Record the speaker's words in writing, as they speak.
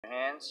Your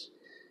hands.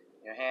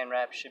 Your hand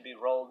wrap should be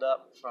rolled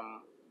up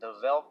from the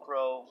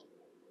Velcro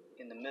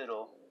in the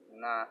middle,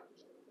 not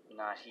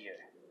here.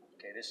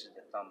 Okay, this is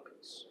the thumb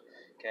piece.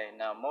 Okay,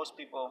 now most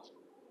people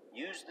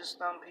use this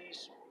thumb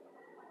piece.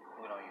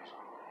 We don't use it.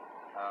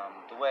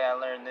 The way I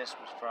learned this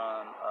was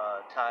from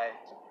a Thai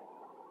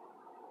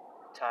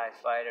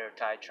fighter,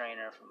 Thai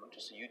trainer from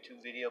just a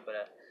YouTube video, but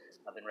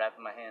I've been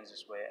wrapping my hands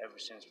this way ever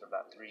since for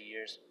about 3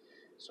 years.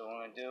 So what I'm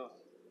going to do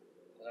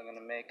is I'm going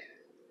to make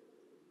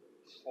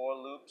 4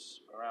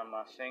 loops around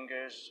my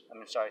fingers.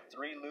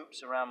 3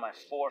 loops around my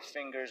 4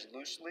 fingers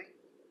loosely.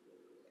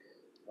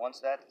 Once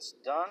that's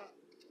done,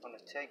 I'm going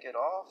to take it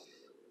off.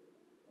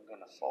 I'm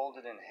going to fold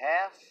it in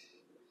half.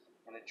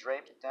 I'm going to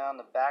drape it down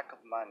the back of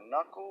my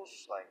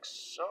knuckles like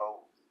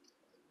so.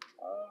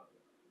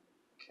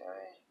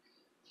 Okay.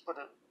 Put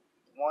it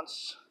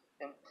once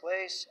in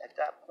place. At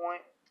that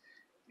point,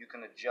 you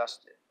can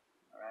adjust it.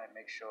 Alright,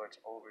 make sure it's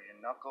over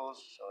your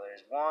knuckles. So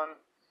there's 1,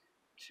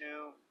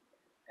 2,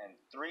 and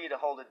 3 to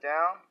hold it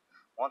down.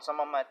 Once I'm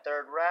on my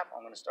 3rd wrap,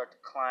 I'm going to start to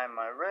climb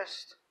my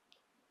wrist.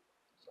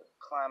 So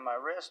climb my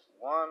wrist,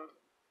 1,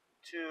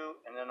 2,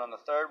 and then on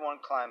the 3rd one,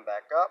 climb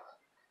back up.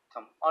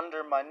 Come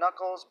under my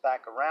knuckles,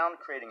 back around,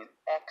 creating an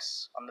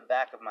X on the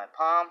back of my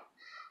palm,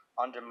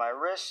 under my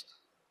wrist,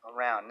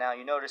 around. Now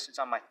you notice it's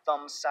on my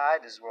thumb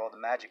side. This is where all the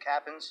magic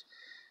happens.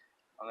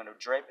 I'm going to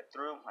drape it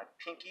through my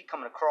pinky,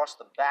 coming across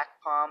the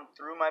back palm,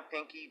 through my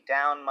pinky,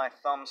 down my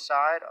thumb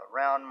side,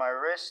 around my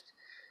wrist.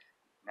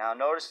 Now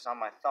notice it's on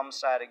my thumb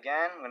side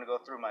again. I'm going to go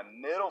through my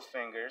middle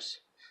fingers.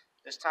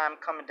 This time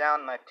coming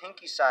down my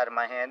pinky side of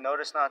my hand.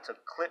 Notice not to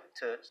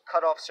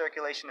cut off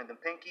circulation in the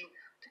pinky,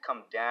 to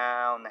come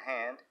down the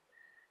hand.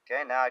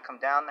 Okay, now I come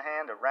down the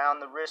hand, around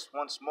the wrist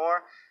once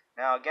more.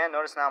 Now again,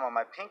 notice now I'm on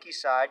my pinky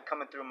side,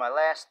 coming through my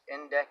last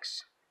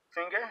index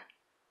finger,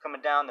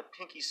 coming down the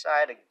pinky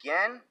side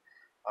again,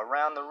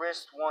 around the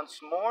wrist once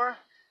more.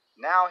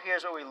 Now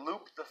here's where we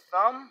loop the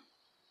thumb.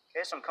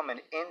 Okay, so I'm coming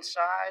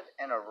inside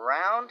and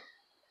around.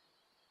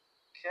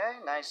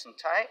 Okay, nice and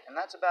tight, and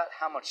that's about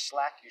how much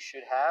slack you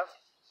should have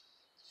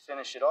to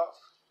finish it off.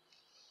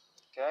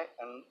 Okay,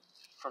 and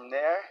from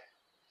there,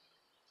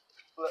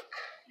 look,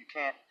 you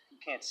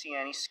can't see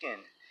any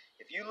skin.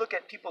 If you look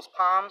at people's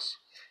palms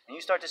and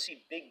you start to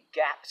see big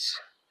gaps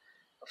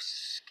of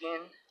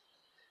skin,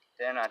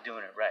 they're not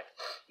doing it right.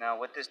 Now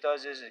what this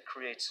does is it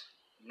creates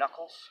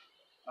knuckle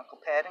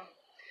padding.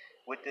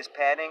 With this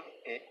padding,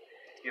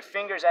 your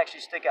fingers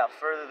actually stick out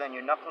further than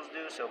your knuckles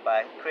do, so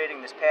by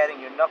creating this padding,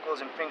 your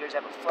knuckles and fingers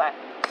have a flat,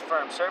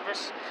 firm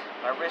surface.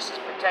 My wrist is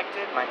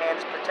protected, my hand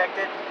is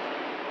protected,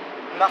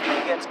 nothing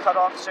gets cut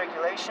off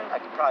circulation. I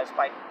could probably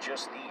fight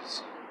just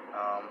these.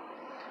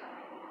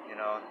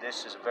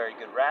 This is a very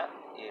good wrap.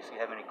 If you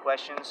have any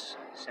questions,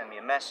 send me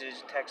a message,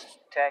 text,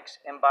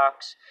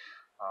 inbox,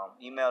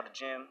 email to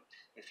Jim.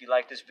 If you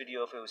like this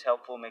video, if it was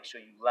helpful, make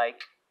sure you like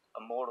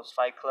Immortals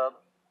Fight Club.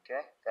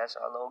 Okay, that's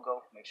our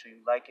logo. Make sure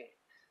you like it.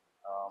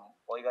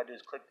 All you gotta do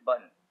is click the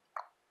button.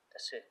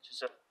 That's it.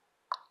 Just a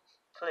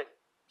click.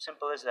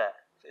 Simple as that.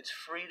 It's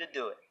free to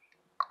do it.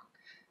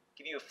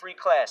 Give you a free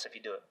class if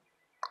you do it.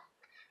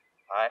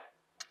 Alright,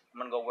 I'm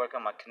gonna go work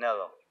on my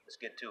Canelo. Let's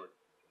get to it.